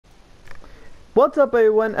What's up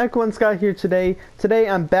everyone, Echo1scott here today. Today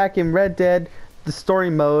I'm back in Red Dead, the story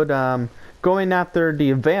mode, going after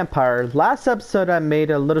the vampire. Last episode I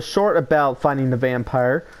made a little short about finding the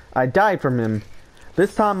vampire. I died from him.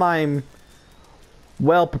 This time I'm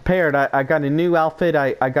well prepared. I got a new outfit,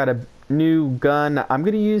 I got a new gun. I'm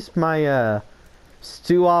gonna use my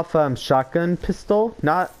stew-off shotgun pistol,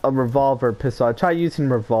 not a revolver pistol. I tried using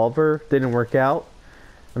revolver, didn't work out.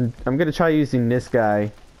 I'm gonna try using this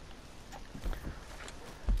guy.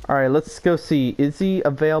 Alright, let's go see. Is he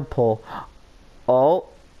available? Oh,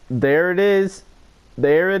 there it is.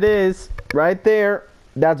 There it is. Right there.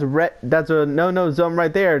 That's a red. That's a no-no zone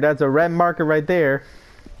right there. That's a red marker right there.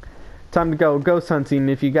 Time to go ghost hunting,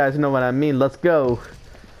 if you guys know what I mean. Let's go.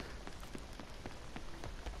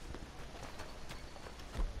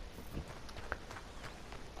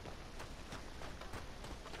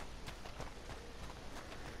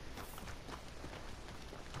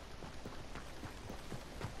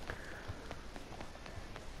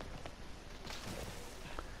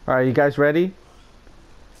 Alright, you guys ready?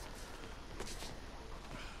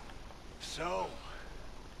 So,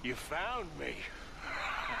 you found me.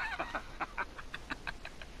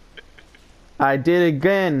 I did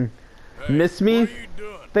again. Hey, Miss me, what are you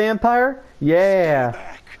doing? vampire? Yeah. Stay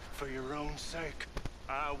back for your own sake.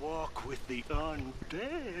 I walk with the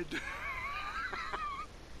undead.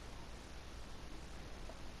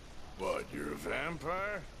 What, you're a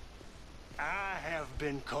vampire? I have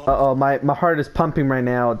been called. Uh-oh, my heart is pumping right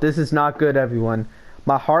now. This is not good, everyone.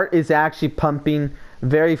 My heart is actually pumping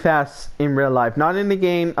very fast in real life. Not in the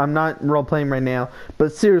game. I'm not role-playing right now.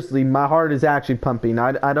 But seriously, my heart is actually pumping.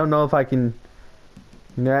 I don't know if I can...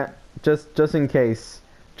 Yeah, just in case.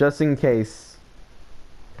 Just in case.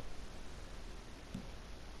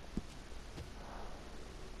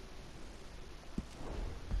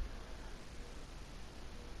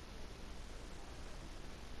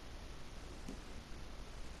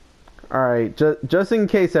 Alright, just in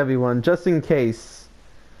case, everyone. Just in case.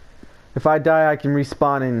 If I die, I can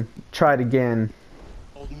respawn and try it again.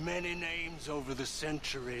 Many names over the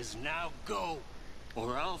centuries. Now go,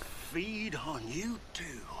 or I'll feed on you too.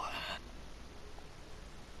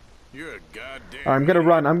 You're a goddamn... Alright, I'm gonna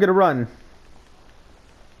run. I'm gonna run.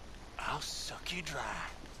 I'll suck you dry.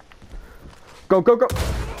 Go, go, go.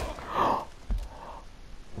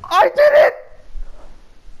 I did it!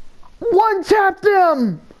 One tapped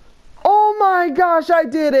him! Oh my gosh, I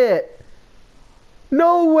did it!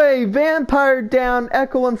 No way! Vampire down,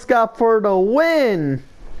 Echo1scott for the win!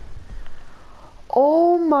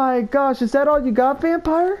 Oh my gosh, is that all you got,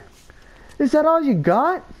 vampire? Is that all you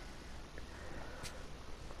got?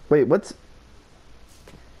 Wait, what's...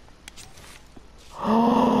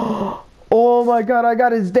 Oh my god, I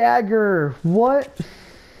got his dagger! What?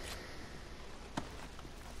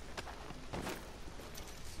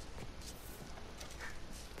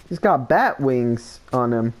 He's got bat wings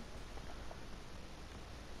on him.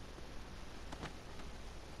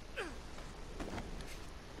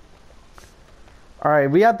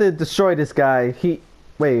 Alright, we have to destroy this guy.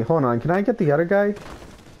 Wait, hold on. Can I get the other guy?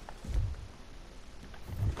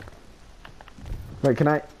 Wait, can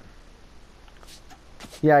I?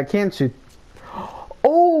 Yeah, I can't shoot.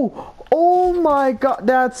 Oh! Oh my god,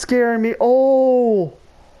 that's scaring me. Oh!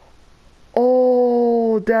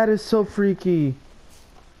 Oh, that is so freaky.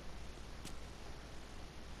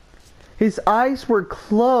 His eyes were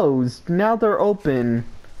closed. Now they're open.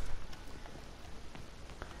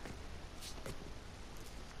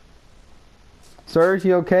 Sir,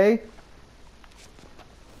 you okay?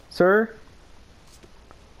 Sir?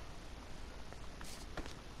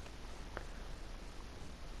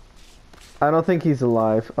 I don't think he's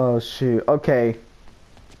alive. Oh shoot. Okay.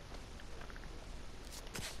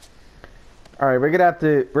 Alright, we're gonna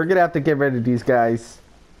have to get rid of these guys.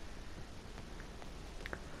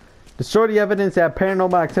 Destroy the evidence that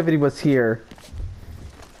paranormal activity was here.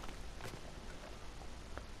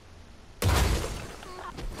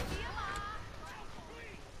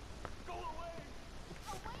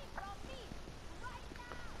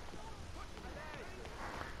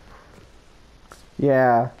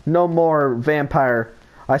 Yeah, no more vampire.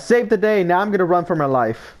 I saved the day, now I'm gonna run for my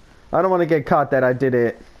life. I don't want to get caught that I did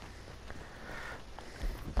it.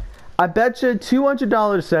 I bet you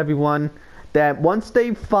 $200 to everyone that once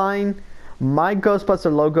they find my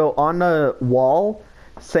Ghostbuster logo on the wall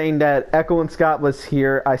saying that Echo1scott was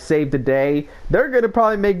here, I saved the day, they're gonna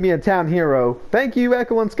probably make me a town hero. Thank you,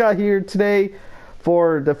 Echo1scott, here today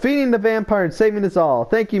for defeating the vampire and saving us all.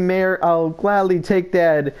 Thank you, Mayor. I'll gladly take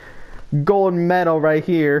that gold medal right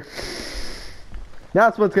here.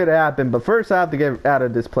 That's what's gonna happen, but first I have to get out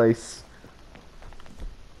of this place.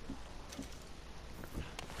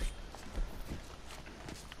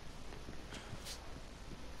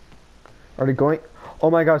 Are they going? Oh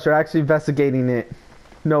my gosh, they're actually investigating it.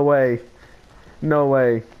 No way. No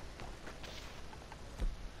way.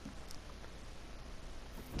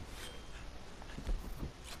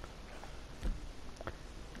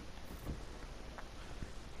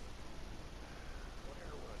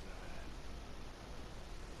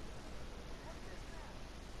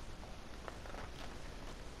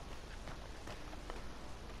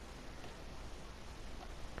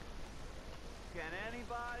 Can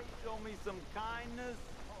anybody show me some kindness?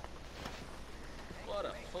 What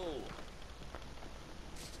a fool.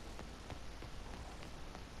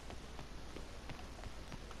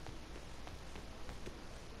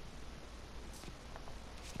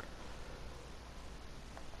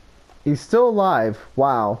 He's still alive.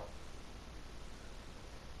 Wow.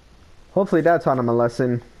 Hopefully that taught him a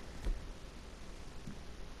lesson.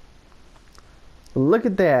 Look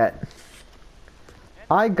at that.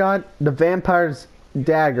 I got the vampire's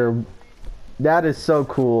dagger. That is so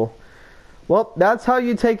cool. Well, that's how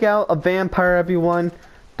you take out a vampire, everyone.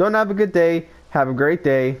 Don't have a good day. Have a great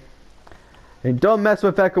day. And don't mess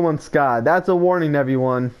with Echo1scott. That's a warning,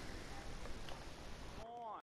 everyone.